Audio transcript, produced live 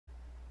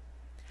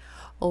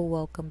Oh,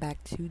 welcome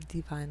back to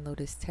Divine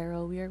Lotus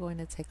Tarot. We are going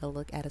to take a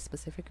look at a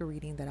specific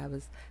reading that I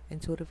was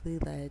intuitively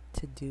led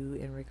to do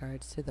in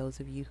regards to those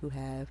of you who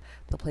have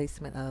the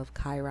placement of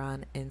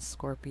Chiron and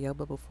Scorpio.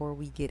 But before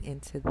we get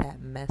into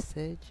that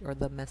message or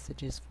the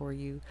messages for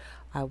you,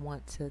 I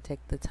want to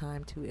take the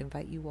time to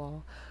invite you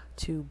all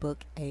to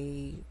book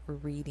a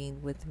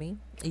reading with me.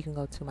 You can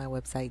go to my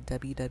website,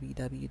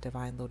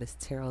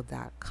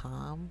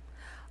 www.divinelotustarot.com.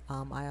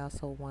 I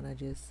also want to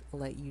just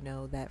let you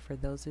know that for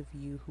those of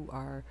you who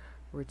are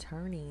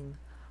returning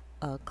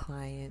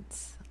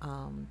clients,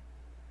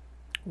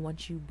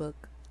 once you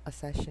book a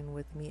session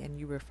with me and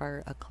you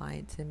refer a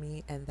client to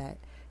me and that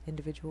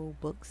individual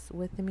books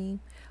with me,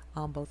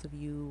 both of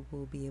you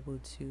will be able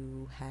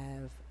to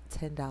have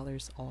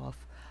 $10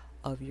 off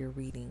of your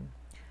reading.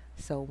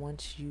 So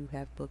once you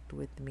have booked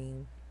with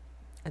me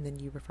and then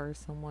you refer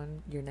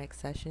someone, your next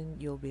session,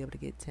 you'll be able to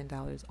get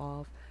 $10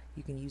 off.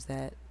 You can use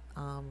that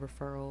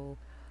referral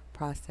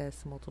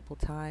process multiple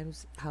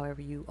times.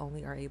 However, you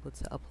only are able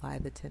to apply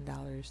the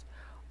 $10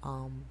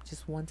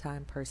 just one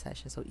time per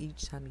session. So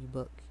each time you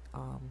book,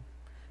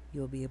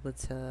 you'll be able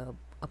to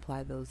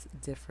apply those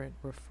different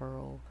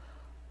referral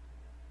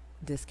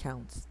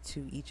discounts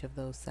to each of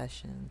those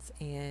sessions.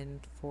 And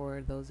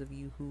for those of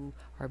you who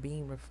are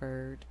being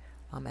referred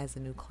as a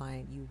new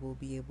client, you will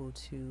be able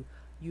to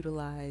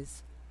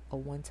utilize a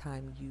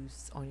one-time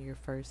use on your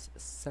first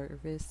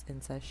service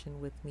and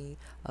session with me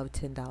of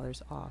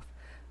 $10 off.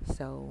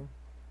 So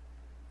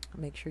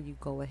make sure you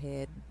go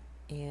ahead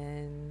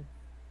and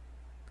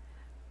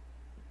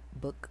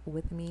book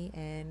with me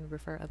and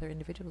refer other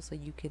individuals so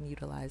you can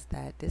utilize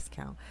that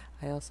discount.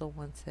 I also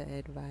want to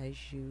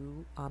advise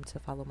you to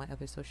follow my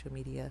other social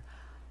media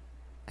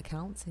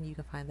accounts, and you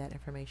can find that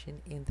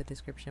information in the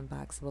description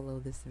box below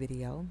this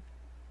video.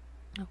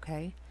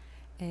 Okay,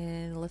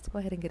 and let's go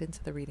ahead and get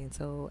into the reading.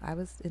 So I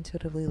was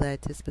intuitively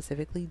led to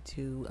specifically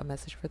do a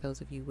message for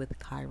those of you with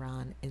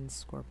Chiron in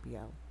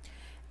Scorpio.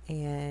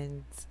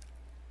 And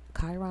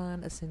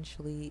Chiron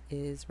essentially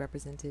is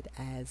represented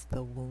as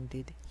the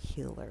wounded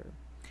healer.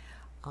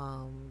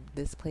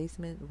 This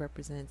placement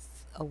represents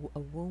a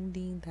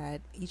wounding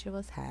that each of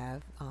us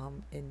have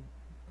in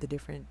the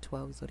different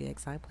 12 zodiac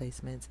sign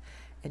placements,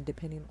 and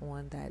depending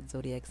on that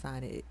zodiac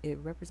sign, it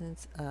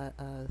represents a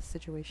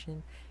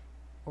situation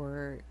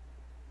or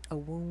a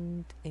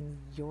wound in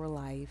your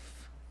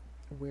life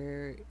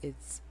where it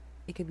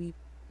could be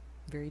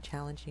very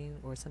challenging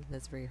or something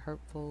that's very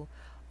hurtful,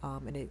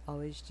 and it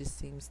always just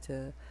seems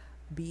to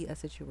be a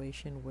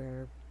situation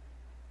where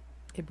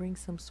it brings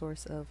some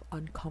source of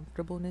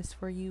uncomfortableness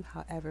for you.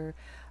 However,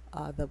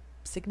 the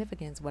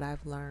significance, what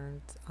I've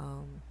learned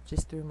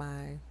just through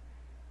my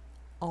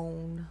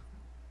own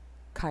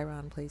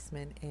Chiron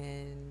placement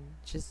and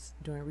just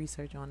doing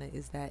research on it,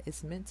 is that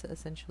it's meant to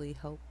essentially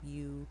help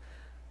you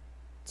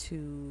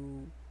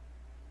to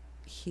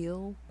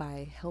heal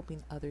by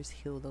helping others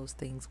heal those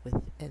things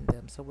within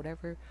them. So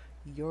whatever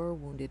your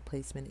wounded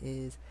placement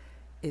is,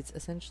 it's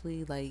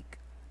essentially like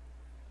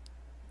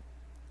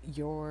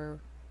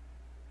your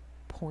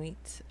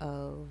point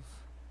of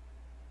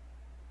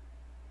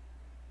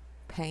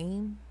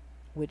pain,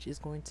 which is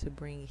going to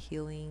bring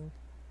healing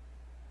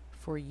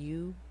for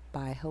you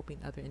by helping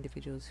other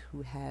individuals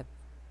who have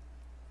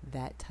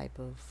that type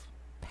of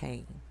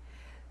pain.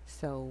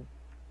 So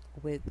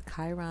with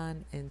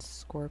Chiron and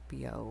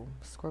Scorpio,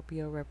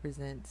 Scorpio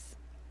represents,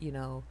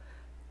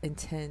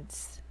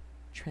 intense,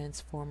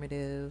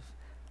 transformative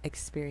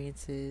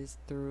experiences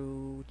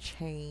through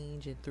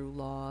change and through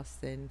loss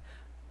and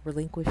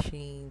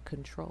relinquishing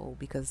control,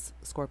 because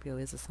Scorpio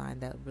is a sign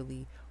that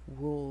really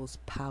rules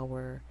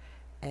power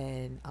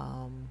and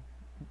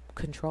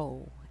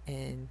control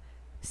and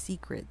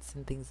secrets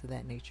and things of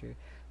that nature.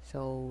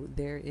 So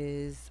there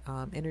is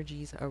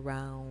energies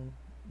around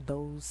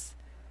those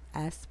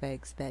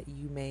aspects that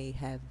you may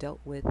have dealt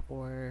with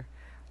or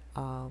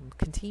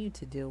continue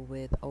to deal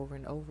with over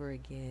and over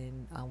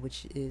again,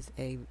 which is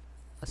a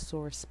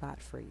sore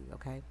spot for you.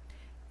 Okay,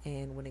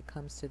 and when it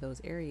comes to those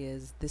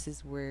areas, this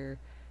is where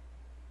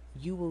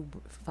you will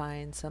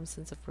find some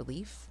sense of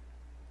relief,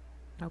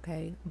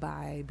 okay,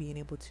 by being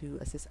able to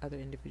assist other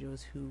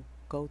individuals who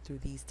go through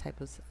these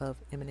types of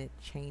imminent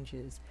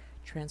changes,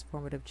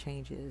 transformative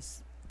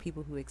changes,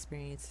 people who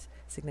experience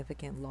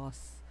significant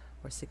loss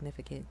or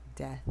significant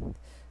death,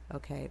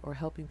 okay, or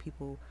helping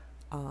people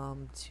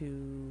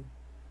to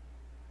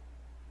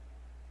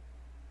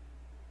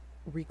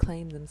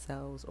reclaim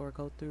themselves or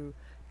go through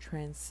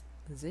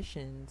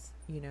transitions,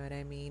 you know what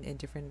I mean, in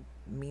different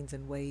means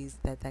and ways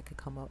that could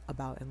come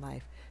about in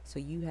life. So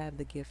you have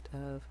the gift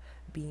of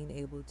being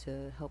able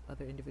to help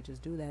other individuals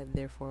do that,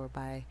 therefore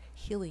by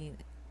healing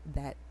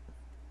that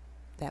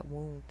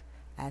wound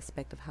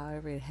aspect of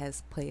however it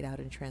has played out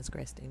and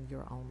transgressed in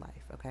your own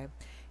life. Okay,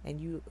 and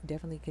you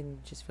definitely can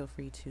just feel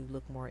free to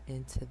look more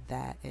into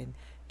that and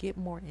get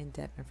more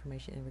in-depth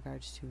information in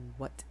regards to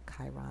what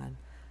Chiron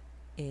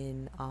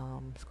in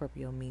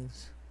Scorpio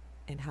means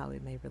and how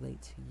it may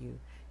relate to you.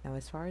 Now,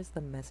 as far as the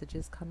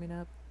messages coming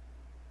up,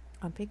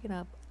 I'm picking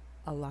up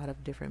a lot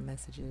of different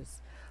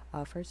messages.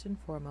 First and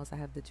foremost, I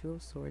have the Two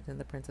of Swords and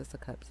the Princess of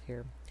Cups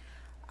here.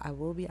 I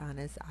will be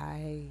honest,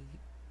 I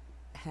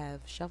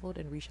have shuffled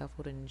and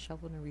reshuffled and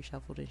shuffled and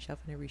reshuffled and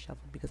shuffled and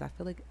reshuffled because I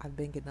feel like I've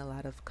been getting a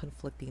lot of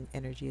conflicting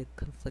energy,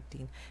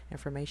 conflicting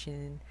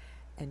information,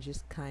 and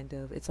just kind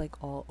of it's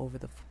like all over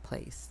the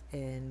place.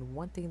 And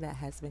one thing that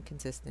has been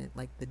consistent,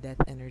 like the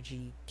death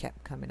energy,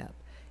 kept coming up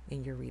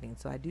in your reading.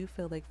 So I do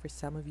feel like for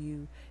some of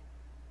you,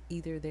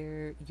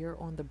 either you're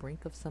on the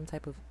brink of some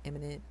type of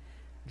imminent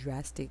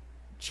drastic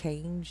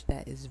change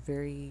that is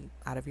very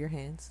out of your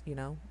hands,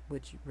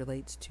 which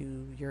relates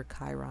to your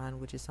Chiron,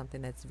 which is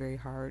something that's very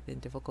hard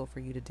and difficult for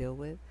you to deal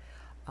with,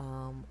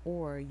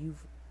 or you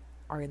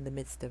are in the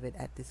midst of it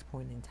at this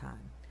point in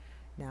time.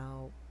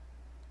 Now,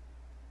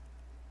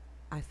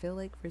 I feel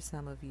like for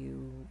some of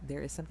you,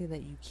 there is something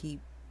that you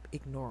keep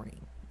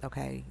ignoring,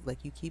 okay?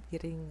 Like you keep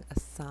getting a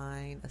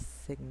sign, a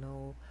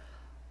signal,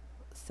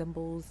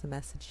 symbols,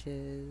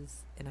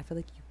 messages, and I feel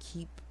like you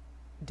keep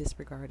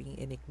disregarding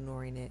and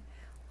ignoring it.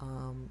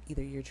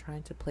 Either you're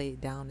trying to play it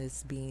down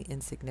as being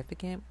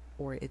insignificant,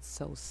 or it's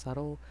so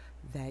subtle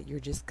that you're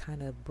just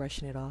kind of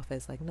brushing it off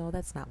as like, no,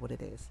 that's not what it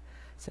is.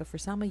 So for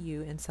some of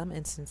you, in some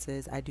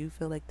instances, I do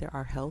feel like there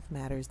are health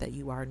matters that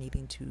you are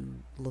needing to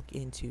look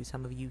into.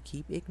 Some of you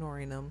keep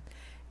ignoring them,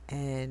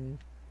 and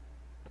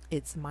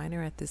it's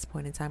minor at this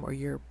point in time, or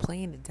you're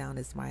playing it down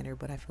as minor,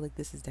 but I feel like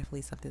this is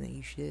definitely something that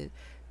you should,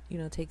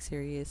 take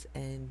serious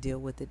and deal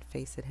with it,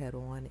 face it head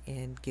on,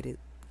 and get it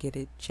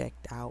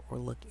checked out or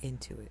look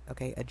into it.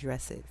 Okay,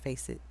 address it,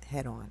 face it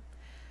head on.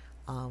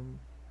 Um,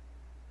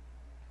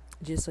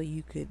 just so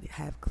you could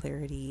have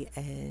clarity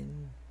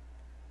and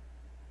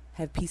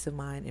have peace of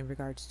mind in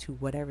regards to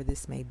whatever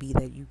this may be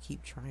that you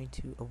keep trying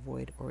to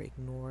avoid or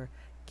ignore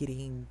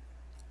getting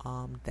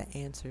the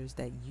answers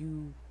that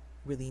you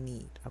really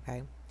need.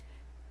 Okay.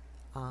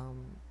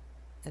 Um,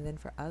 and then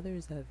for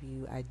others of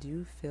you, I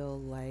do feel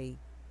like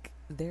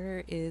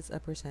there is a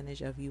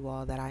percentage of you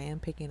all that I am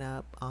picking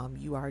up.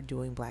 You are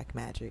doing black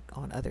magic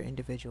on other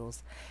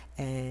individuals,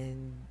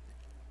 and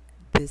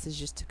this is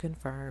just to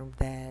confirm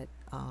that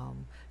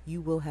you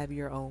will have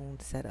your own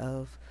set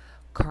of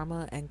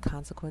karma and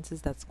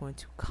consequences that's going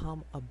to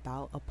come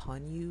about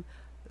upon you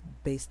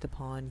based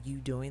upon you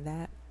doing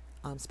that,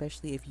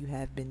 especially if you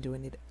have been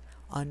doing it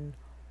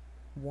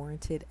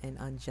unwarranted and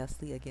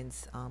unjustly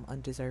against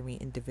undeserving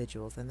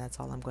individuals. And that's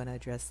all I'm going to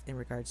address in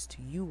regards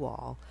to you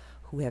all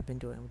who have been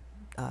doing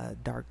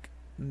dark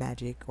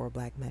magic or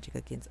black magic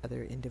against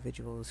other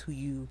individuals who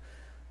you,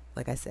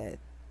 like I said,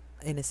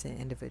 innocent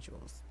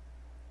individuals.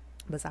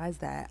 Besides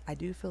that, I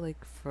do feel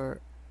like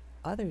for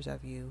others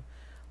of you,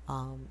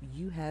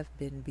 you have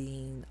been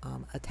being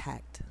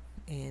attacked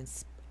and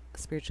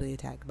spiritually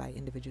attacked by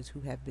individuals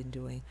who have been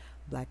doing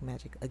black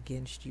magic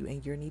against you,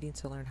 and you're needing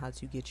to learn how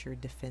to get your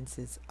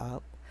defenses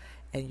up,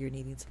 and you're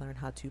needing to learn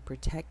how to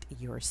protect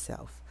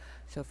yourself.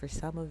 So for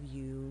some of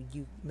you,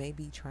 you may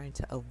be trying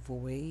to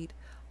avoid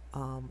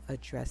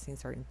addressing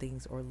certain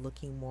things or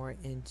looking more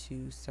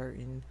into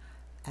certain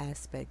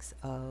aspects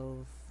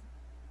of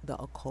the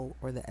occult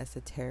or the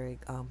esoteric.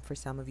 For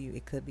some of you,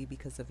 it could be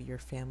because of your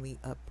family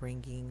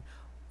upbringing,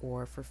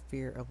 or for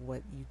fear of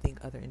what you think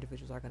other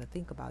individuals are going to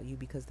think about you,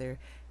 because there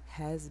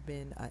has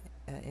been a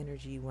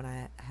energy when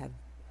I have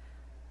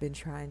been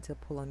trying to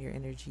pull on your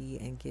energy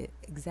and get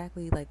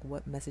exactly like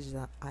what messages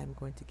I'm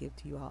going to give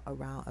to you all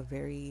around a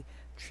very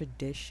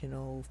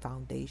traditional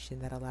foundation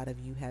that a lot of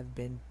you have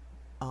been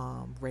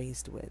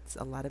raised with.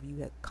 A lot of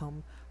you have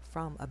come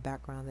from a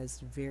background that's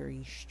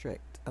very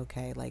strict,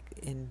 okay, like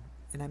and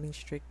I mean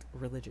strict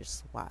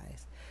religious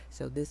wise.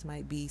 So this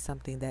might be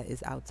something that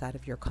is outside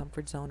of your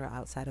comfort zone or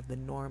outside of the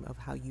norm of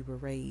how you were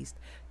raised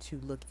to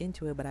look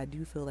into it. But I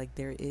do feel like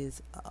there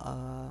is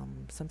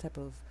some type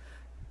of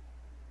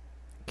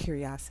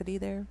curiosity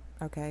there.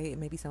 Okay,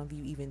 maybe some of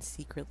you even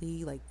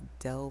secretly like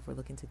delve or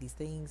look into these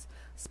things,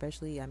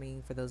 especially, I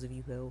mean, for those of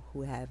you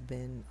who have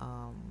been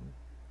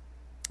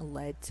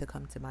led to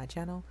come to my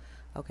channel.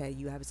 Okay,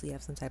 you obviously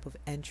have some type of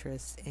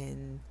interest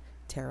in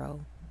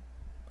tarot,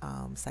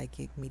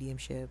 psychic,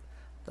 mediumship,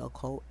 the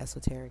occult,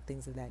 esoteric,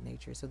 things of that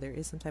nature. So there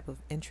is some type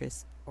of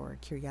interest or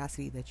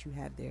curiosity that you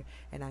have there.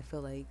 And I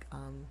feel like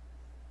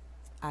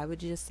I would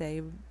just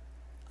say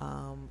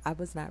I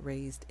was not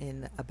raised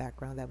in a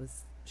background that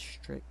was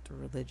strict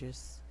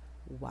religious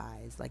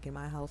wise. Like in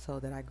my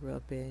household that I grew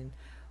up in,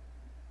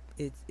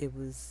 it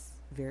was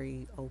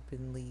very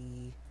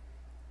openly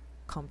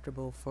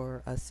comfortable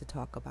for us to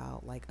talk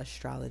about like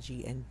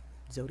astrology and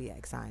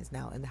zodiac signs.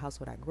 Now in the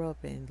household I grew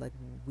up in, like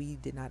we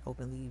did not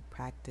openly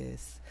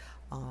practice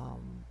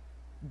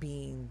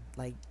being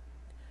like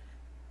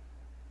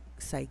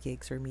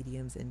psychics or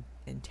mediums and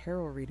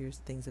tarot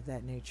readers, things of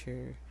that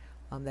nature.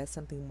 That's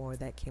something more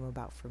that came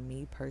about for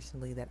me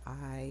personally, that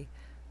I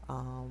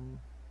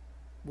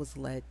was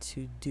led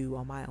to do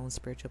on my own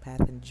spiritual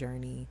path and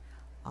journey.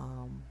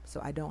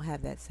 So I don't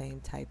have that same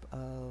type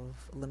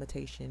of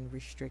limitation,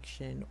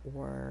 restriction,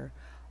 or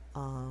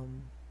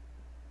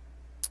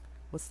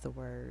what's the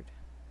word?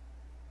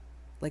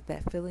 Like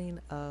that feeling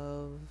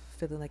of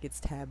feeling like it's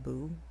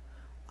taboo,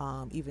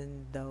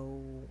 even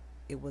though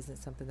it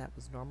wasn't something that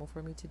was normal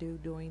for me to do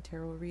during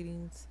tarot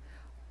readings.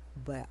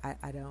 But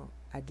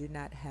I did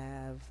not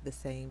have the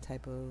same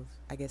type of,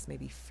 I guess,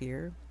 maybe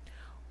fear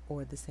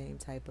or the same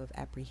type of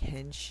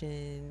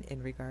apprehension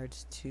in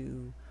regards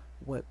to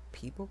what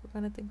people were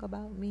going to think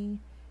about me.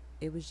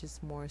 It was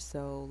just more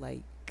so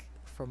like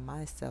for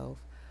myself,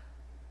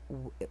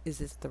 is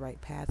this the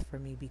right path for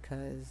me?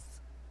 Because,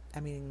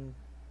 I mean,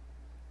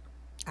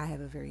 I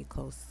have a very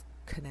close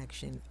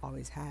connection,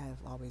 always have,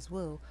 always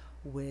will,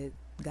 with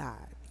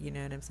God. You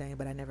know what I'm saying?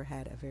 But I never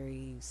had a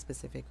very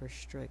specific or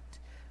strict,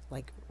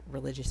 like,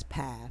 religious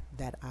path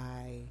that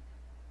I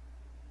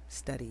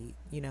studied,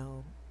 you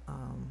know.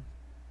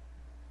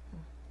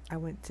 I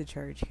went to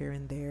church here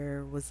and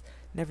there, was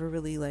never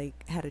really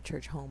like had a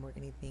church home or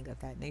anything of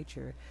that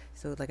nature.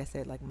 So, like I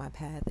said, like my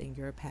path and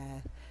your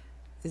path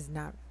is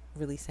not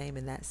really same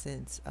in that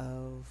sense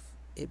of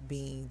it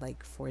being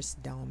like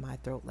forced down my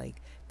throat,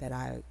 like that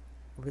I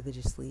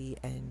religiously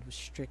and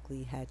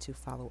strictly had to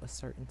follow a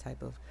certain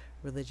type of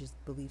religious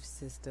belief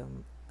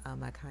system.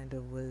 I kind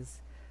of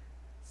was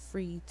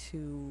free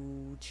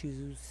to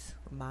choose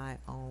my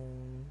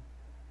own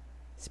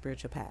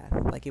spiritual path.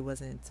 Like it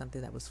wasn't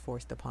something that was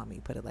forced upon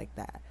me, put it like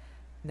that.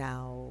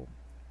 Now,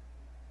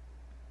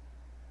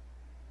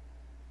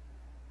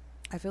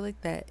 I feel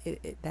like that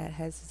that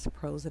has its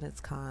pros and its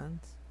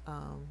cons,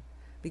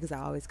 because I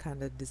always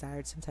kind of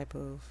desired some type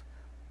of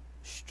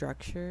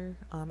structure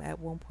at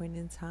one point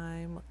in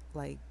time,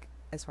 like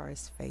as far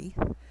as faith.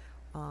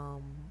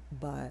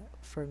 But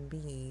for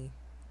me,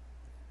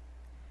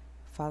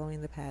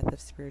 following the path of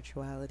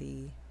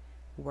spirituality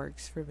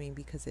works for me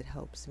because it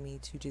helps me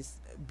to just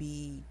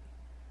be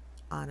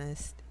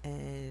honest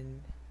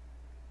and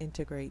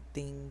integrate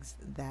things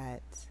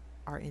that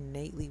are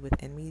innately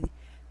within me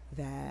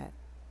that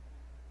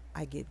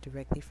I get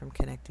directly from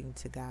connecting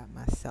to God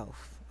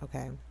myself.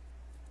 Okay.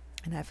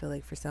 And I feel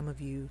like for some of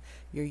you,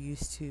 you're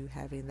used to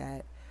having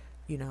that,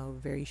 you know,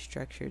 very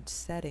structured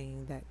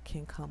setting that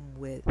can come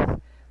with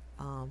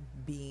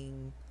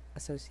being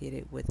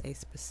associated with a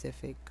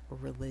specific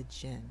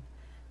religion,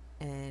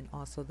 and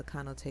also the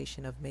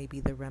connotation of maybe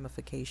the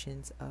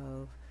ramifications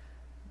of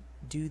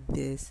do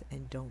this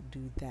and don't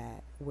do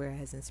that.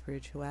 Whereas in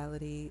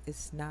spirituality,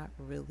 it's not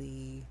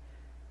really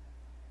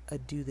a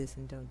do this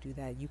and don't do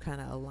that. You kind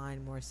of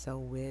align more so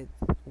with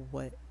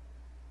what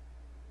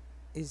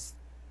is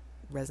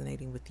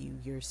resonating with you,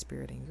 your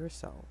spirit and your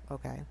soul.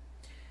 Okay.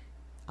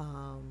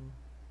 Um,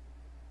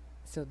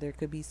 so there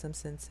could be some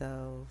sense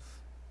of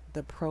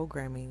the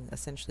programming,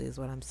 essentially, is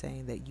what I'm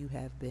saying, that you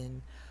have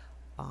been,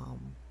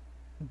 um,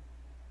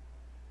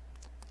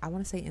 I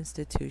want to say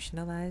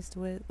institutionalized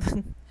with,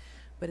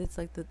 but it's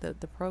like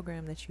the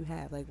program that you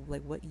have, like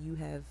what you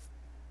have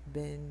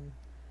been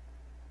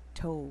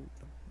told,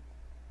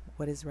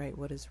 what is right,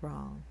 what is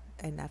wrong.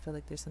 And I feel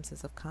like there's some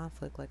sense of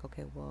conflict, like,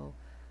 okay, well,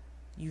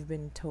 you've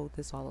been told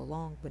this all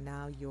along, but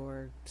now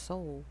your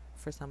soul,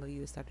 for some of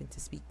you, is starting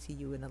to speak to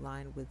you and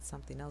align with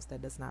something else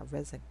that does not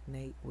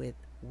resonate with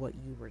what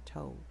you were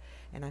told.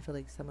 And I feel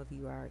like some of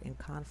you are in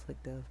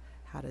conflict of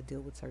how to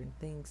deal with certain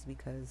things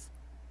because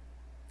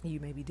you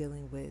may be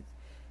dealing with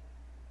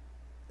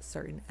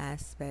certain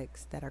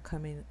aspects that are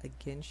coming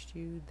against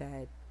you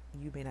that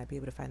you may not be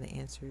able to find the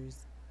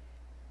answers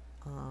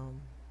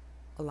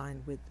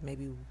aligned with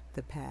maybe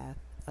the path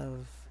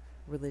of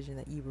religion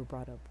that you were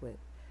brought up with.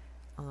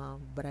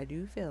 But I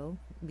do feel,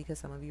 because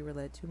some of you were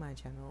led to my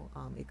channel,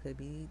 it could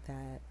be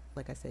that,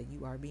 like I said,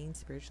 you are being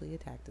spiritually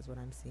attacked is what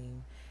I'm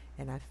seeing.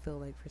 And I feel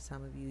like for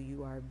some of you,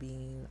 you are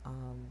being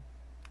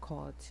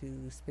called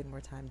to spend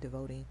more time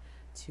devoting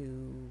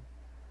to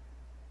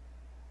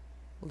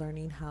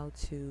learning how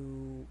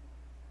to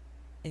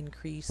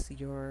increase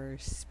your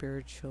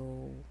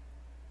spiritual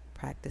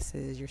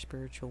practices, your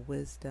spiritual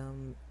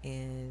wisdom,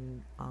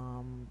 and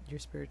your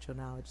spiritual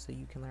knowledge, so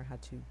you can learn how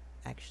to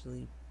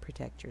actually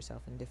protect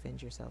yourself and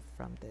defend yourself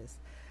from this.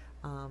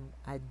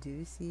 I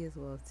do see as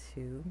well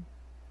too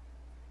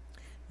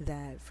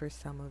that for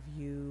some of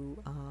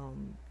you,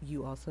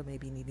 you also may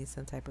be needing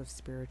some type of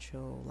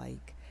spiritual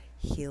like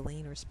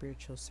healing or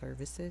spiritual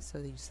services.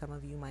 So that some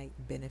of you might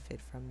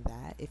benefit from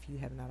that if you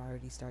have not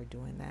already started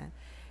doing that.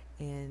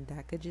 And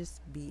that could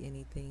just be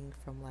anything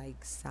from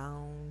like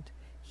sound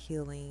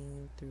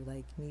healing through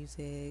like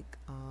music,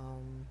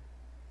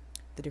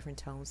 the different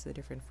tones, the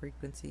different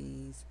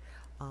frequencies.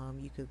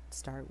 You could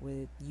start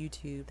with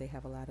YouTube. They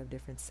have a lot of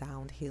different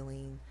sound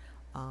healing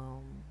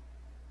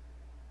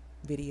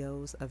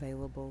videos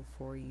available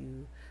for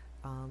you.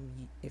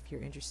 If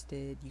you're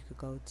interested, you could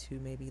go to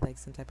maybe like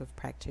some type of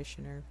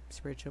practitioner,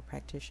 spiritual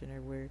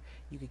practitioner, where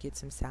you could get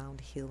some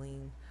sound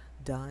healing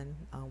done,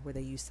 where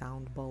they use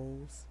sound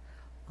bowls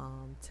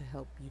to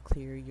help you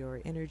clear your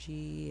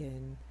energy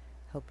and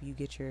help you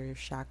get your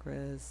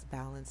chakras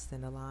balanced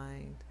and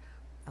aligned.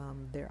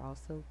 There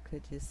also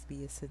could just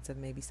be a sense of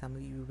maybe some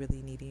of you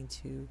really needing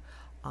to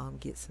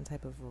get some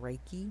type of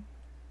Reiki.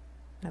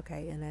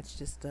 Okay, and that's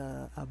just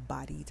a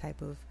body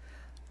type of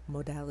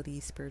modality,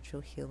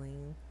 spiritual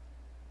healing.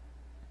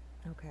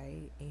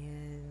 Okay,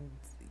 and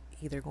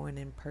either going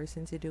in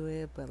person to do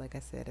it, but like I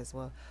said as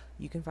well,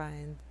 you can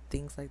find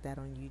things like that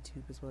on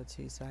YouTube as well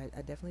too. So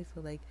I definitely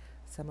feel like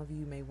some of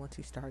you may want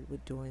to start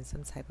with doing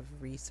some type of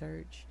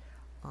research.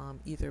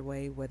 Either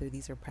way, whether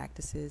these are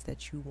practices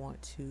that you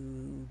want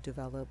to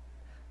develop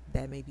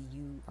that maybe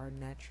you are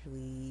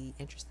naturally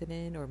interested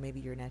in, or maybe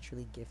you're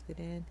naturally gifted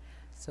in,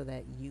 so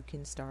that you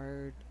can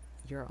start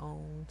your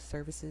own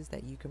services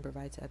that you can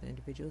provide to other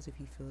individuals if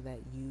you feel that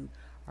you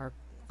are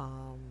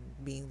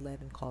being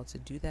led and called to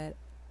do that,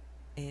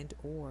 and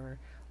or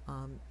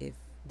if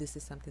this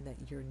is something that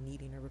you're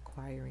needing or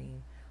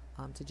requiring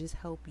to just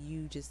help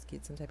you just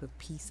get some type of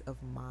peace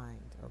of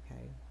mind,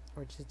 okay,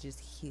 or to just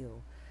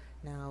heal.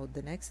 Now,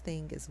 the next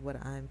thing is what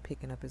I'm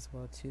picking up as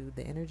well too.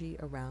 The energy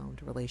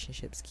around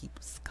relationships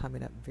keeps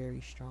coming up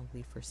very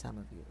strongly for some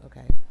of you,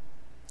 okay?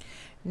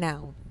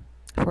 Now,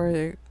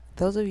 for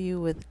those of you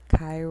with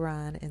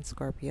Chiron and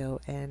Scorpio,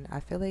 and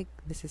I feel like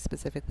this is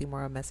specifically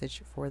more a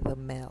message for the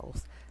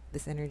males,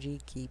 this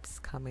energy keeps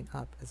coming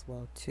up as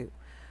well too.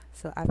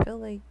 So I feel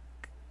like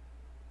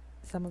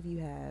some of you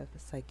have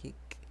psychic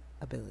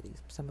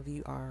abilities. Some of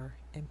you are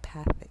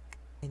empathic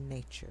in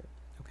nature,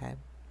 okay?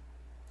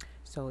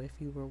 So if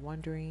you were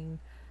wondering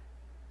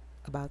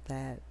about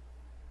that,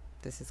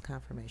 this is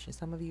confirmation.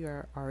 Some of you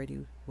are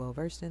already well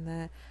versed in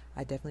that.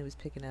 I definitely was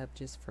picking up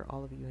just for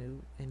all of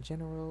you in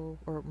general,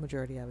 or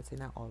majority, I would say,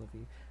 not all of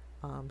you.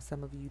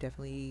 Some of you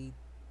definitely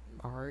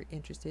are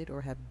interested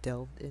or have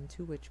delved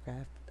into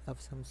witchcraft of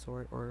some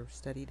sort, or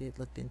studied it,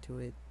 looked into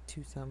it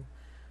to some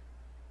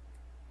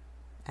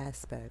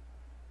aspect.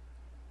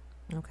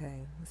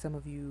 Okay, some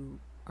of you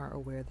are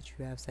aware that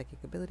you have psychic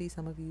abilities.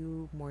 Some of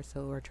you more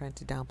so are trying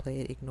to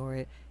downplay it, ignore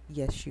it.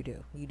 Yes, you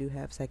do. You do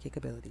have psychic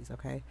abilities,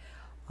 okay?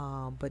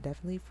 But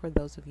definitely for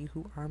those of you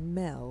who are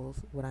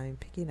males, what I'm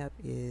picking up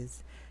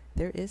is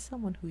there is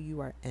someone who you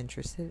are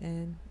interested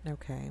in,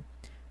 okay?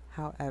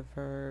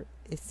 However,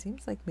 it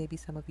seems like maybe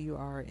some of you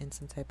are in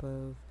some type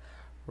of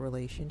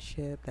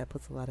relationship that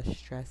puts a lot of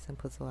stress and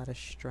puts a lot of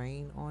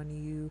strain on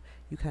you.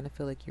 You kind of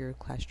feel like you're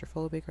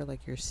claustrophobic, or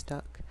like you're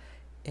stuck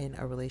in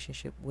a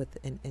relationship with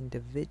an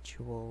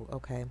individual,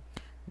 okay?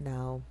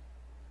 Now,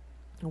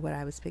 what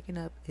I was picking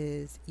up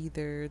is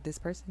either this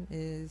person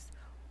is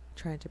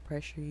trying to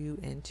pressure you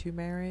into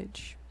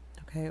marriage,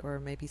 okay, or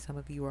maybe some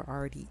of you are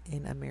already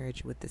in a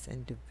marriage with this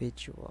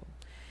individual,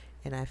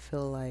 and I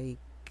feel like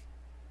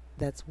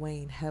that's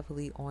weighing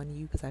heavily on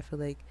you, because I feel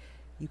like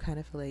you kind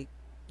of feel like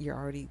you're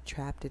already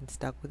trapped and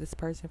stuck with this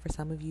person. For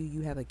some of you,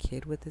 you have a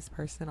kid with this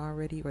person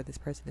already, or this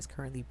person is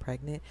currently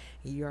pregnant,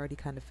 and you already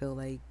kind of feel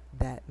like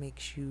that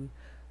makes you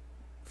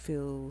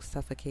feel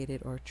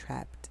suffocated or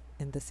trapped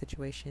in the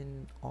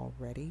situation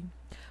already.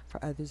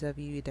 For others of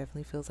you, it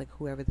definitely feels like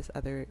whoever this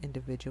other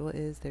individual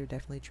is, they're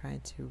definitely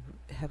trying to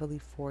heavily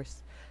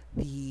force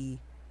the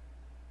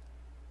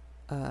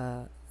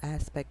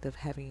aspect of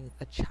having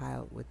a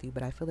child with you.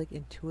 But I feel like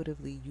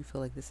intuitively you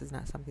feel like this is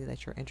not something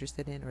that you're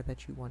interested in or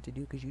that you want to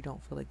do, because you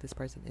don't feel like this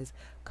person is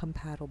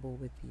compatible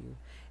with you.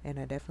 And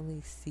I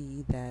definitely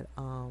see that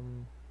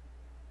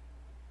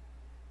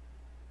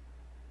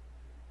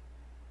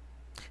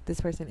this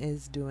person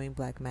is doing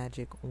black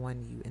magic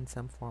on you in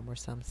some form or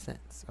some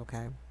sense,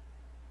 okay?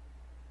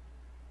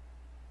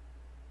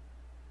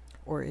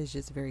 Or is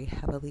just very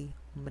heavily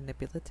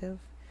manipulative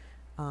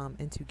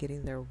into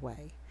getting their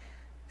way.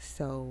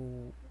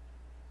 So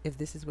if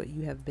this is what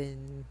you have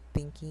been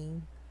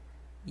thinking,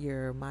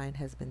 your mind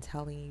has been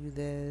telling you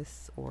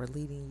this, or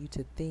leading you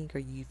to think, or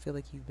you feel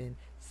like you've been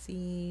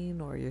seen,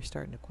 or you're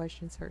starting to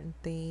question certain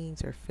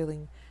things, or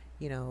feeling,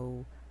 you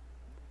know,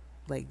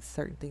 like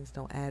certain things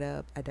don't add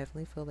up, I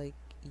definitely feel like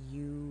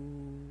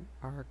you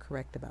are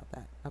correct about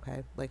that,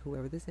 okay? Like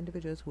whoever this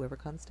individual is, whoever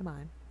comes to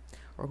mind,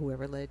 or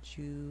whoever led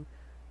you,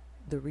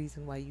 the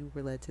reason why you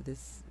were led to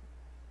this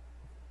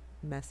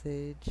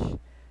message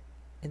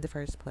in the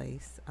first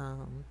place,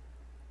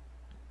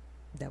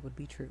 that would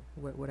be true.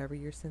 Whatever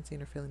you're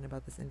sensing or feeling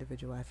about this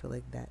individual, I feel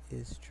like that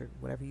is true.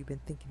 Whatever you've been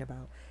thinking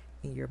about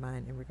in your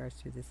mind in regards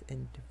to this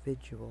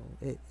individual,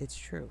 it's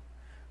true.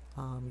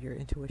 Your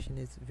intuition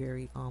is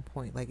very on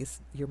point. Like, it's,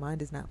 your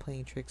mind is not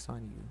playing tricks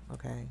on you,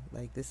 okay?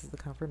 Like, this is the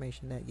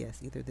confirmation that yes,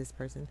 either this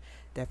person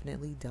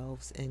definitely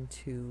delves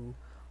into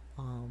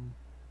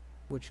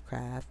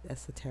witchcraft,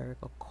 esoteric,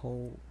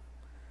 occult,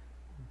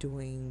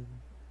 doing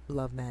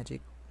love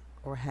magic,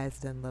 or has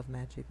done love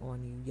magic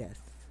on you. Yes,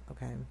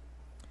 okay.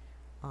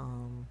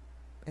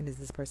 And is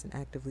this person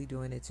actively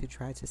doing it to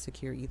try to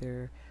secure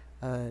either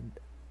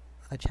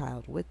a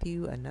child with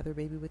you, another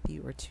baby with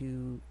you, or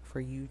for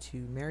you to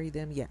marry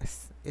them?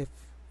 Yes.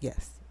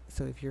 Yes.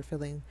 So if you're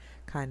feeling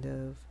kind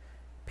of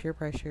peer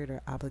pressured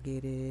or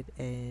obligated,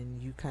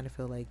 and you kind of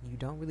feel like you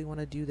don't really want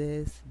to do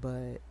this,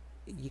 but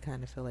you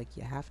kind of feel like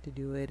you have to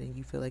do it, and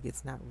you feel like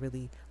it's not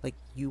really like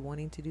you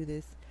wanting to do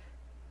this,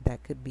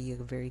 that could be a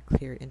very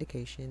clear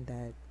indication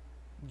that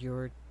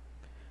your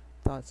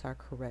thoughts are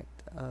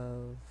correct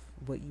of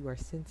what you are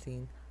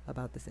sensing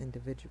about this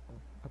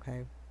individual,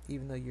 okay?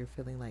 Even though you're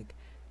feeling like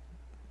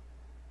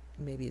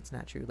maybe it's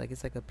not true. Like,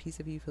 it's like a piece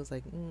of you feels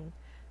like,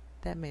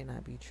 that may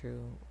not be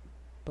true.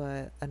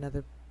 but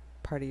another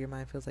part of your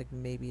mind feels like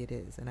maybe it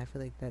is. And I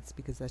feel like that's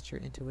because that's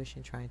your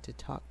intuition trying to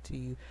talk to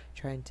you,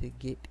 trying to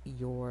get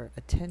your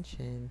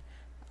attention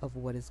of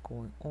what is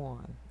going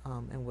on,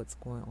 and what's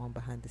going on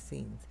behind the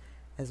scenes,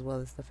 as well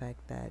as the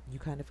fact that you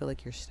kind of feel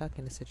like you're stuck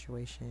in a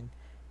situation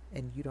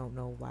and you don't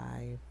know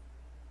why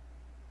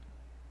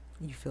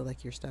you feel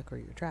like you're stuck or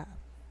you're trapped.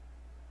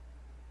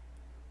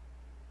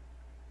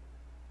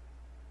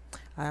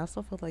 I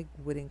also feel like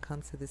when it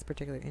comes to this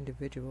particular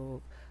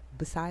individual,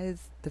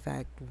 besides the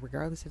fact,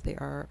 regardless if they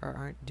are or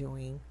aren't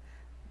doing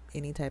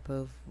any type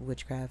of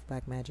witchcraft,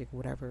 black magic,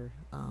 whatever,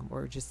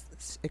 or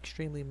just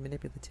extremely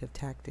manipulative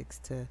tactics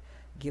to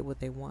get what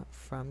they want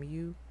from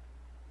you,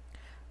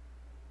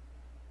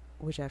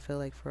 which I feel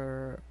like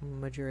for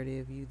majority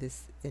of you,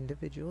 this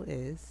individual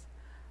is.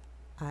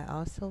 I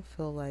also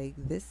feel like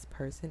this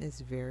person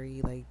is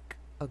very like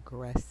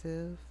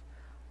aggressive,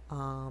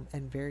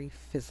 and very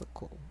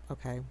physical.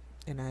 Okay,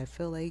 and I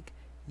feel like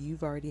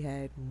you've already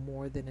had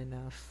more than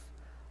enough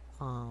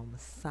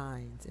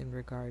signs in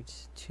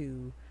regards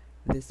to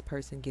this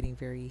person getting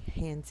very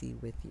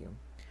handsy with you.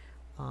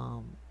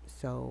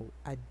 So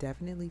I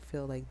definitely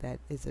feel like that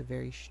is a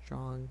very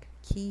strong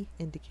key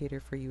indicator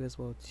for you as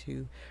well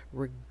too,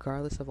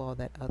 regardless of all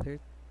that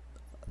other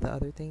the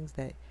other things,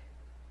 that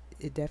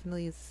it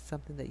definitely is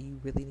something that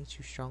you really need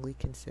to strongly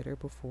consider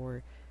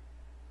before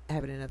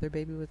having another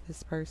baby with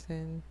this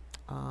person,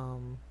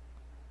 um,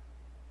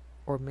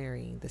 or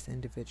marrying this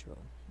individual.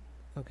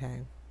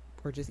 Okay,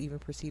 or just even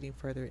proceeding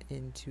further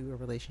into a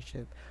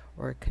relationship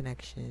or a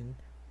connection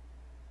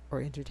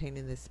or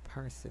entertaining this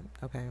person.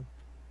 Okay,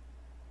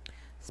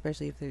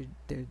 especially if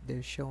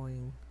they're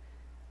showing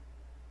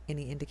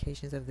any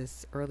indications of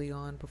this early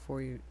on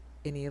before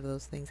any of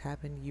those things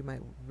happen. You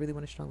might really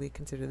want to strongly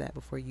consider that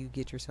before you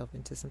get yourself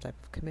into some type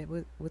of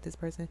commitment with this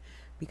person,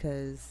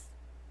 because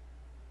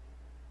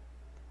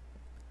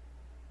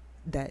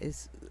that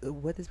is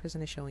what this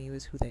person is showing you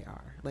is who they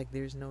are. Like,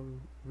 there's no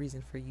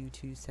reason for you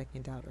to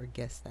second doubt or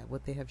guess that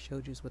what they have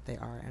showed you is what they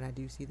are. And I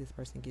do see this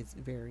person gets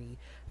very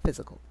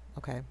physical.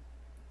 Okay,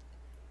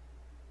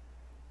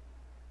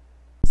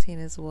 seen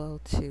as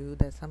well too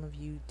that some of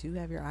you do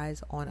have your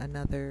eyes on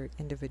another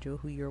individual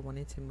who you're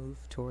wanting to move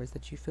towards,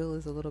 that you feel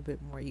is a little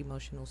bit more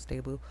emotional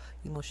stable,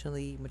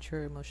 emotionally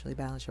mature, emotionally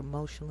balanced,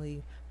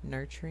 emotionally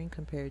nurturing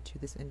compared to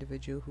this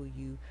individual who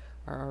you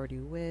are already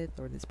with,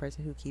 or this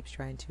person who keeps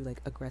trying to like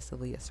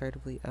aggressively,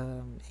 assertively,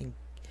 and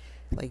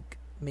like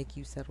make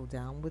you settle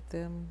down with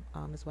them,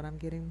 is what I'm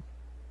getting.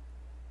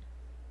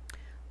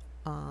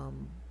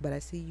 But I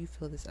see you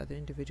feel this other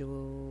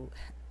individual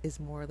is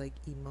more like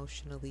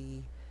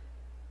emotionally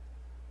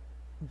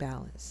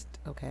balanced.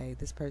 Okay,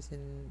 this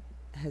person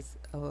has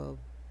a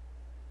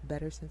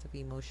better sense of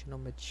emotional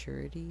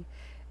maturity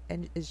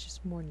and is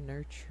just more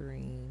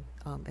nurturing,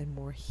 and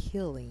more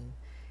healing.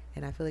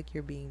 And I feel like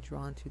you're being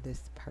drawn to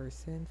this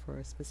person for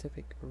a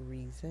specific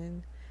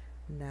reason.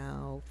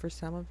 Now, for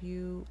some of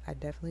you, I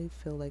definitely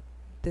feel like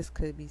this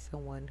could be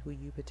someone who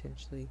you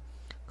potentially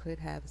could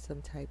have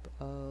some type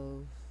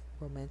of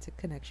romantic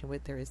connection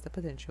with. There is the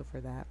potential for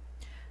that.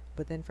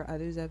 But then for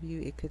others of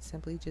you, it could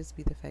simply just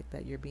be the fact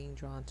that you're being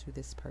drawn to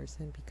this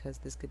person because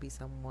this could be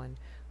someone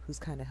who's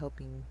kind of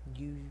helping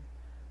you,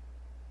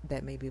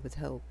 that may be able to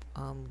help,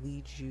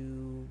 lead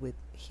you with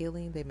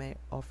healing. They might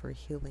offer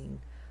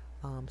healing,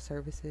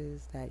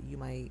 services that you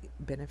might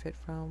benefit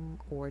from,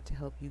 or to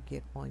help you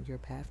get on your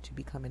path to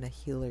becoming a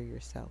healer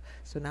yourself.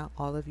 So not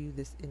all of you,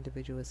 this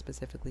individual is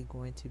specifically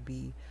going to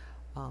be,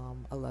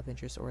 a love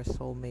interest or a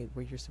soulmate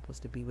where you're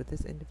supposed to be with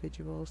this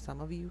individual.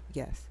 Some of you,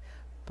 yes,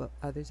 but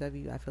others of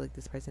you, I feel like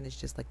this person is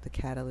just like the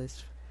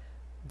catalyst,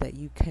 that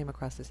you came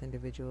across this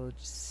individual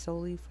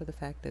solely for the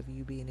fact of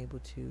you being able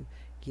to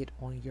get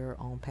on your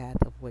own path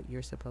of what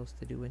you're supposed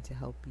to do, and to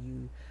help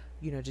you,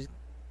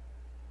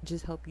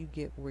 just help you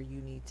get where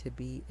you need to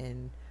be,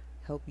 and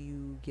help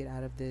you get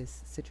out of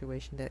this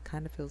situation that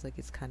kind of feels like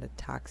it's kind of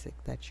toxic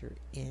that you're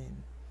in.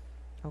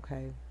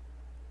 Okay,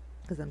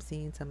 because I'm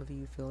seeing some of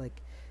you feel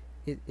like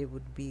it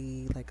would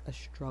be like a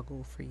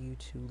struggle for you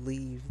to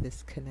leave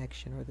this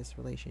connection or this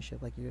relationship.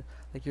 Like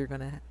you're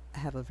gonna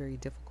have a very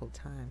difficult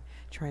time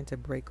trying to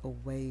break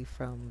away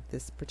from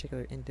this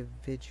particular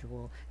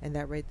individual, and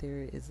that right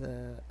there is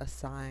a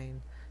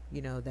sign,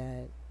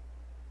 that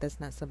that's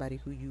not somebody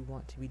who you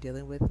want to be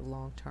dealing with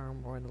long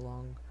term or in the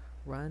long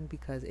run.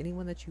 Because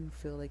anyone that you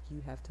feel like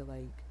you have to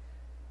like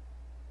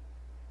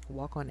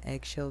walk on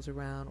eggshells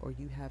around, or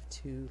you have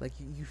to like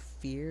you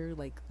fear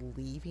like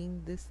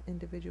leaving this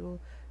individual,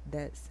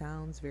 that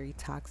sounds very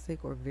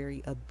toxic or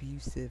very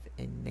abusive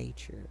in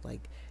nature.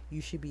 Like,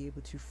 you should be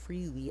able to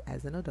freely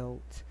as an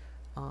adult,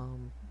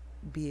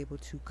 be able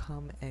to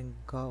come and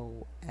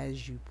go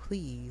as you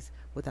please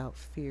without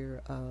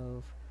fear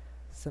of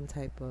some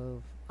type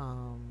of,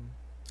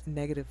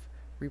 negative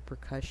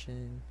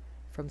repercussion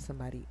from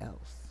somebody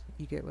else.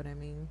 You get what I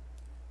mean?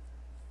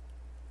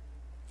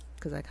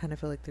 Because I kind of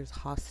feel like there's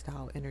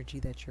hostile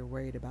energy that you're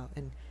worried about.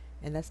 And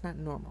And that's not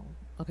normal.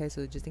 Okay,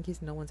 so just in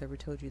case no one's ever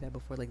told you that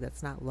before, like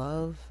that's not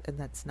love and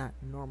that's not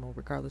normal,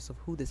 regardless of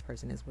who this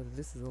person is, whether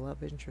this is a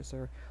love interest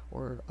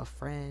or a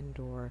friend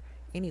or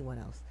anyone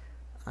else.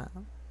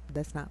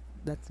 That's not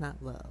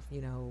love.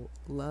 You know,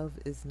 love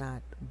is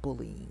not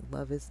bullying.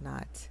 Love is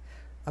not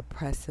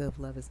oppressive.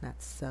 Love is not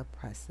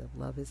suppressive.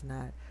 Love is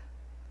not,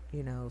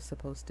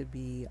 supposed to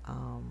be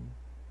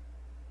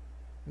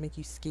make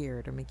you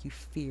scared or make you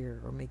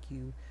fear or make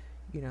you,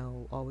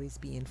 always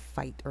be in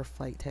fight or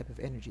flight type of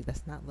energy.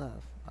 That's not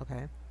love.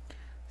 Okay.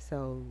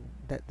 So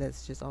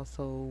that's just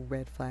also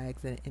red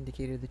flags and an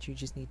indicator that you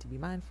just need to be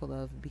mindful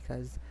of,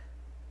 because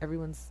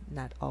everyone's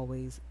not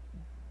always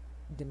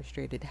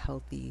demonstrated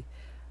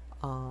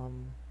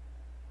um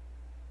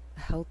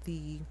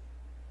healthy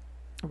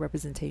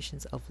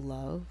representations of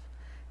love,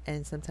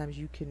 and sometimes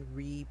you can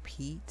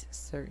repeat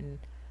certain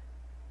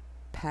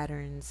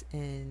patterns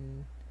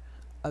in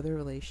other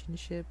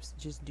relationships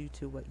just due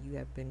to what you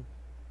have been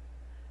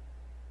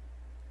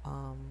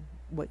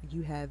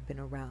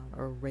around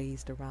or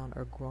raised around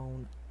or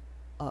grown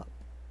up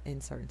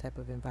in certain type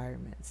of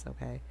environments.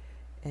 Okay.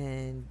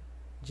 And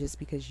just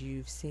because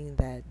you've seen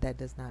that, that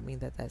does not mean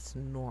that that's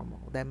normal.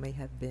 That may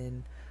have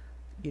been,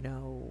 you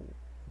know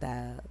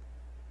the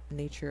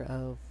nature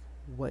of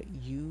what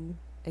you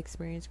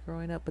experienced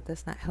growing up, but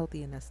that's not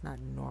healthy and that's not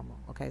normal.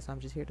 Okay, so I'm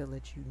just here to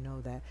let you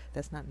know that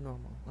that's not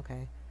normal.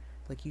 Okay,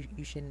 like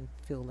you shouldn't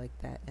feel like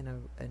that in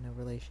a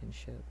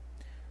relationship.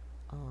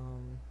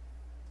 um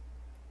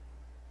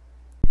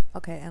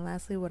Okay, and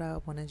lastly, what I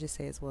want to just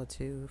say as well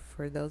too,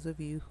 for those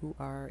of you who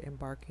are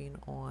embarking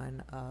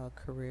on a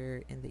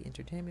career in the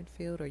entertainment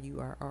field, or you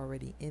are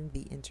already in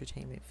the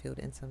entertainment field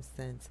in some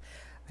sense,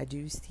 I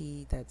do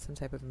see that some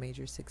type of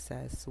major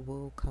success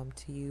will come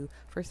to you.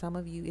 For some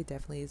of you, it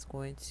definitely is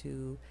going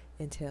to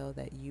entail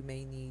that you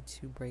may need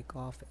to break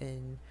off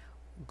and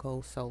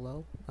go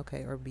solo,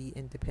 okay, or be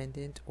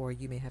independent, or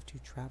you may have to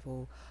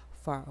travel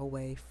far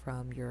away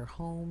from your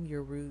home,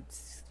 your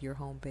roots, your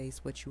home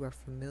base, what you are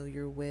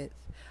familiar with,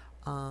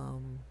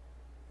 um,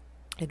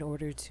 in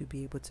order to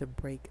be able to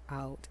break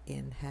out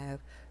and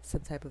have some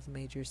type of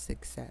major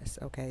success.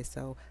 Okay,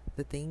 so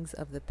the things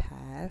of the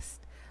past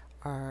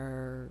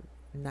are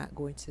not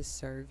going to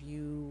serve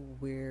you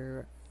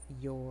where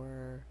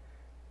your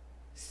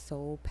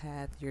soul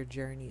path, your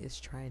journey is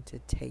trying to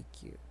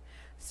take you.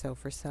 So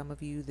for some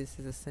of you, this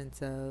is a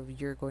sense of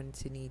you're going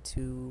to need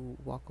to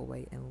walk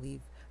away and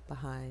leave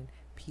behind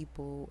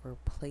people or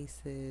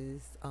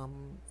places,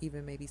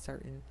 even maybe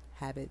certain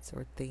habits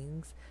or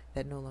things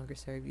that no longer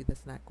serve you,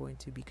 that's not going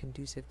to be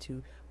conducive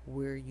to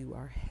where you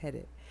are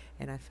headed.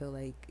 And I feel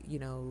like,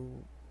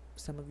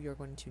 some of you are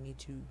going to need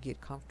to get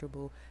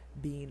comfortable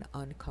being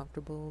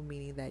uncomfortable,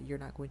 meaning that you're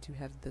not going to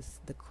have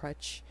the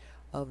crutch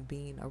of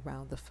being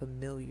around the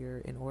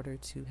familiar in order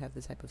to have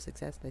the type of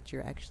success that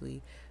you're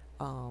actually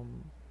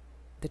um,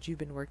 that you've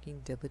been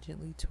working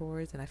diligently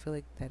towards. And I feel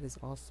like that is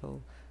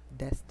also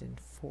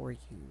destined for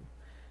you.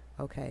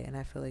 Okay, and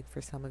I feel like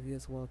for some of you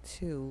as well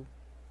too,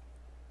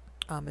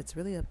 it's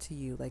really up to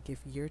you. Like if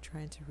you're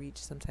trying to reach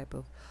some type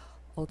of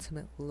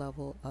ultimate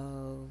level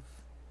of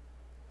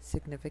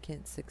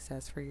significant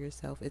success for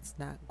yourself, it's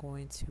not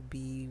going to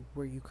be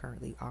where you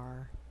currently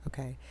are.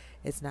 Okay,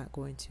 it's not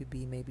going to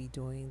be maybe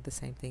doing the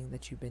same thing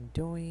that you've been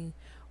doing,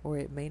 or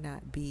it may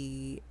not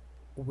be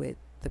with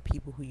the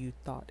people who you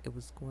thought it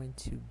was going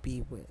to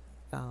be with.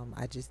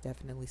 I just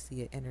definitely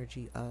see an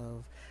energy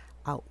of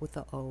out with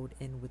the old,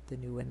 in with the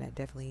new, and that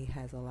definitely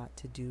has a lot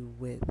to do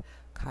with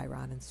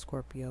Chiron and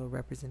Scorpio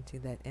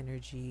representing that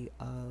energy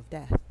of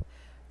death.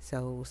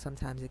 So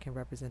sometimes it can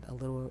represent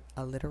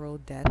a literal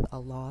death, a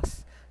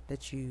loss that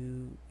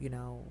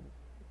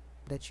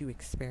that you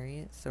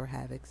experience or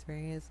have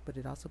experienced, but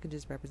it also can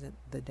just represent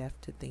the death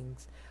to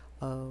things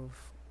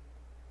of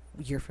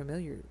you're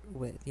familiar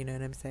with, you know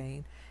what I'm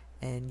saying?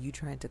 And you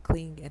trying to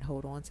cling and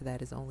hold on to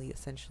that is only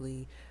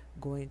essentially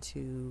going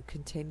to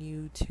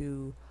continue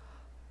to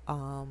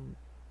um,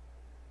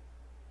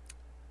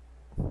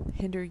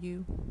 hinder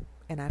you.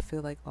 And I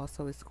feel like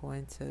also it's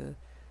going to,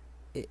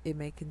 it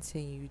may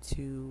continue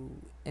to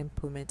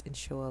implement and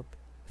show up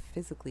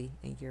physically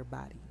in your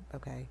body,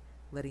 okay?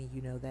 Letting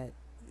you know that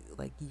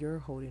like you're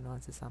holding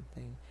on to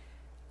something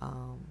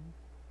um,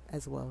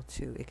 as well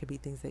too. It could be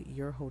things that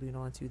you're holding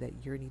on to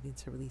that you're needing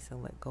to release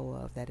and let go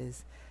of, that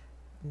is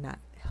not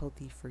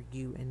healthy for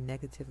you and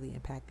negatively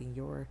impacting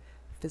your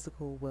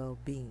physical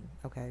well-being,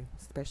 okay?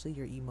 Especially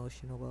your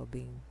emotional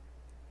well-being,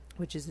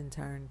 which is in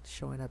turn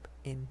showing up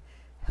in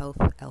health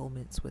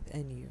elements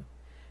within you,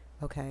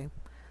 okay?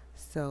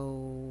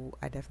 So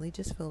I definitely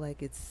just feel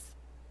like it's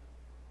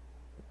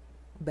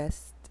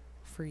best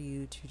for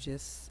you to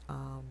just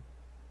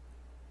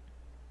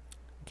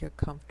get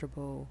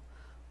comfortable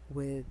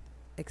with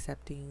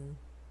accepting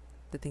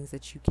the things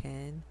that you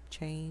can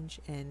change,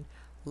 and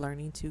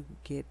learning to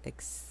get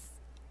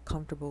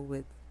comfortable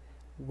with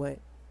what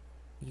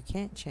you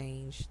can't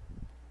change.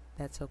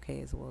 That's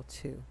okay as well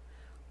too.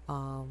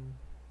 Um,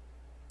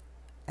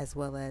 as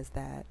well as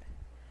that,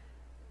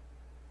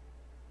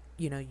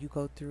 you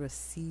go through a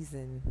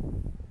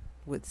season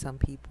with some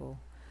people.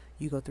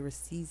 You go through a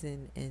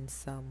season in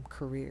some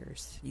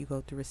careers. You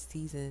go through a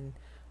season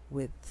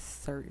with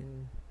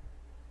certain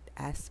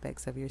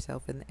aspects of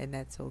yourself, and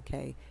that's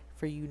okay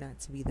for you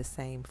not to be the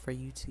same, for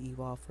you to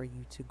evolve, for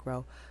you to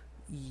grow.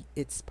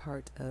 It's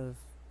part of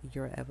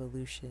your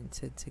evolution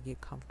to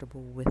get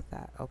comfortable with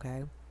that,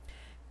 okay?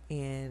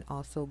 And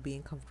also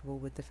being comfortable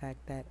with the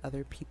fact that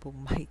other people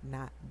might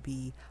not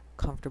be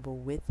comfortable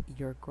with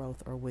your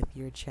growth or with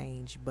your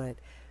change, but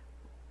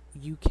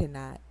you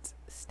cannot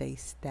stay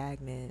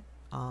stagnant,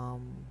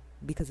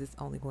 because it's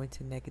only going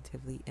to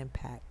negatively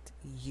impact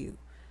you.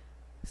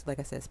 So like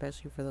I said,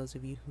 especially for those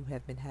of you who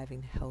have been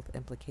having health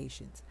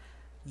implications,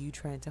 you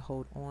trying to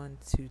hold on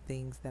to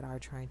things that are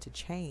trying to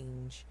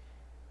change,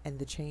 and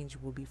the change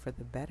will be for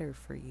the better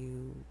for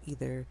you.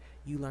 Either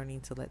you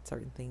learning to let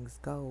certain things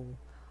go,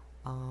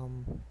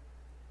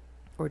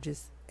 or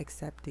just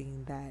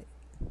accepting that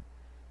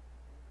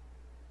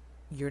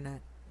you're not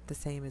the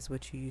same as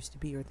what you used to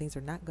be, or things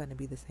are not going to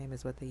be the same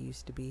as what they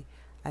used to be.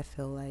 I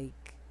feel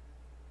like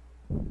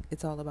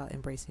it's all about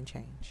embracing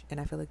change, and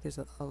I feel like there's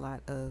a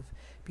lot of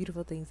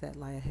beautiful things that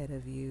lie ahead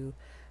of you.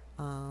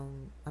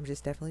 I'm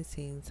just definitely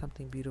seeing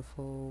something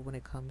beautiful when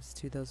it comes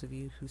to those of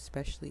you who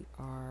especially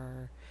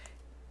are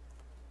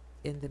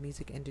in the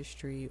music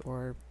industry,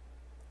 or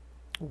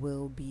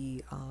will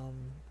be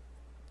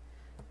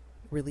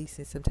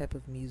releasing some type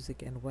of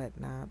music and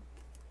whatnot.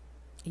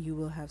 You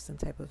will have some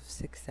type of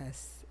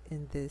success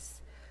in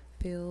this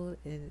field,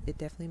 and it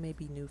definitely may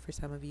be new for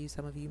some of you.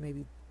 Some of you may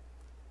be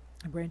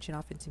branching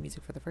off into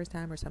music for the first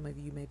time, or some of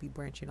you may be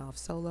branching off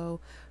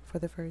solo for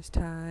the first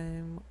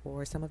time,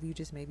 or some of you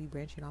just may be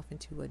branching off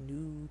into a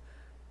new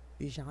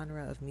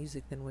genre of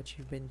music than what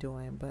you've been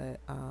doing. But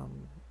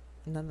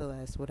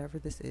nonetheless, whatever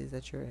this is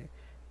that you're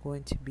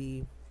going to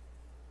be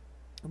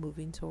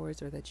moving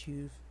towards, or that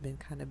you've been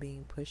kind of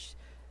being pushed,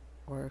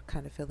 or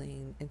kind of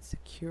feeling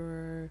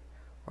insecure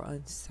or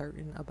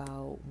uncertain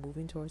about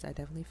moving towards, I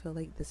definitely feel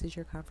like this is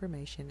your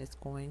confirmation. It's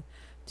going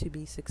to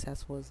be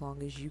successful as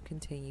long as you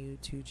continue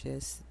to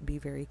just be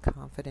very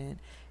confident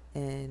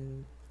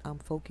and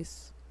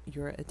focus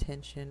your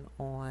attention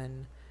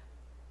on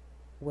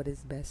what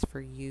is best for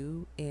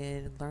you,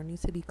 and learning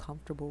to be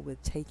comfortable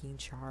with taking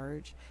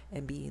charge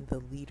and being the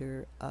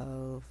leader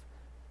of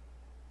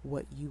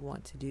what you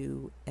want to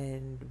do,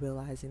 and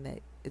realizing that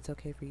it's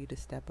okay for you to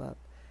step up.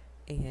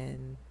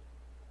 And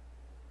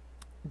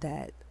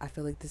that I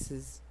feel like this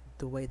is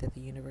the way that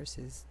the universe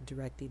is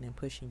directing and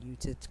pushing you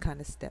to kind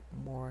of step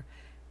more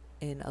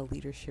in a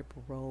leadership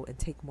role and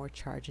take more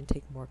charge and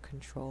take more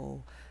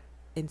control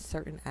in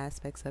certain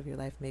aspects of your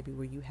life, maybe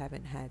where you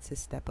haven't had to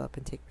step up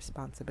and take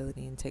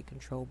responsibility and take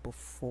control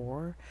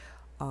before,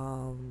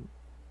 and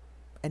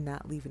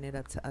not leaving it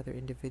up to other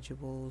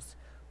individuals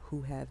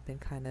who have been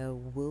kind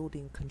of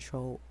wielding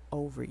control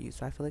over you.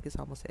 So I feel like it's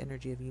almost the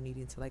energy of you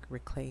needing to like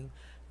reclaim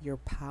your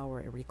power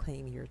and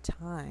reclaim your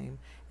time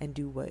and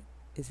do what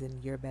is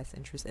in your best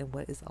interest and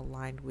what is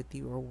aligned with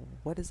you, or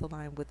what is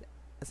aligned with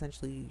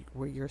essentially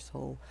where your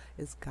soul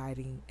is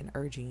guiding and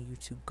urging you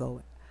to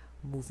go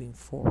moving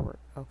forward.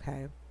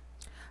 Okay,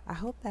 I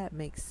hope that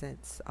makes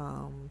sense.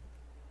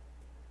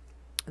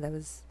 That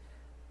was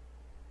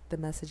the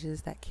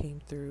messages that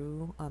came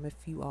through. If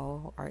you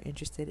all are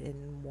interested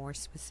in more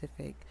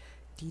specific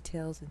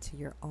details into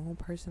your own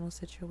personal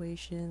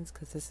situations,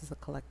 because this is a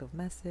collective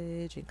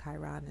message, and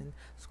Chiron and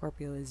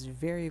Scorpio is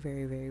very,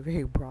 very, very,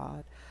 very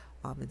broad.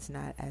 It's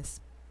not as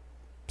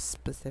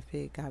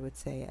specific, I would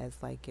say, as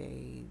like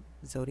a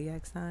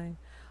zodiac sign,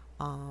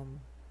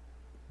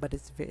 but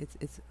it's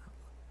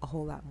a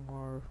whole lot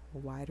more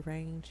wide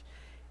range,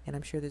 and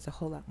I'm sure there's a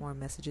whole lot more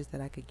messages that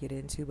I could get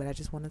into, but I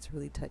just wanted to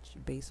really touch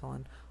base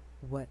on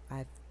what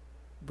I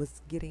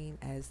was getting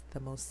as the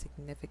most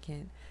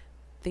significant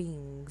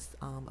things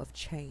of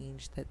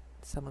change that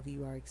some of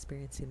you are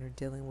experiencing or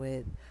dealing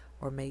with,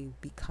 or may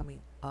be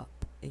coming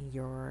up in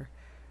your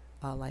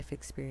life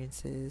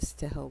experiences,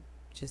 to help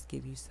just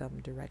give you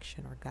some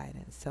direction or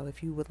guidance. So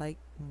if you would like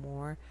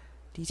more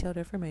detailed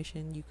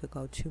information, you could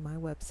go to my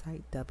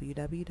website,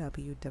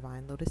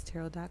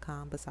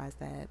 www.divinelotustarot.com. Besides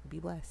that, be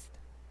blessed.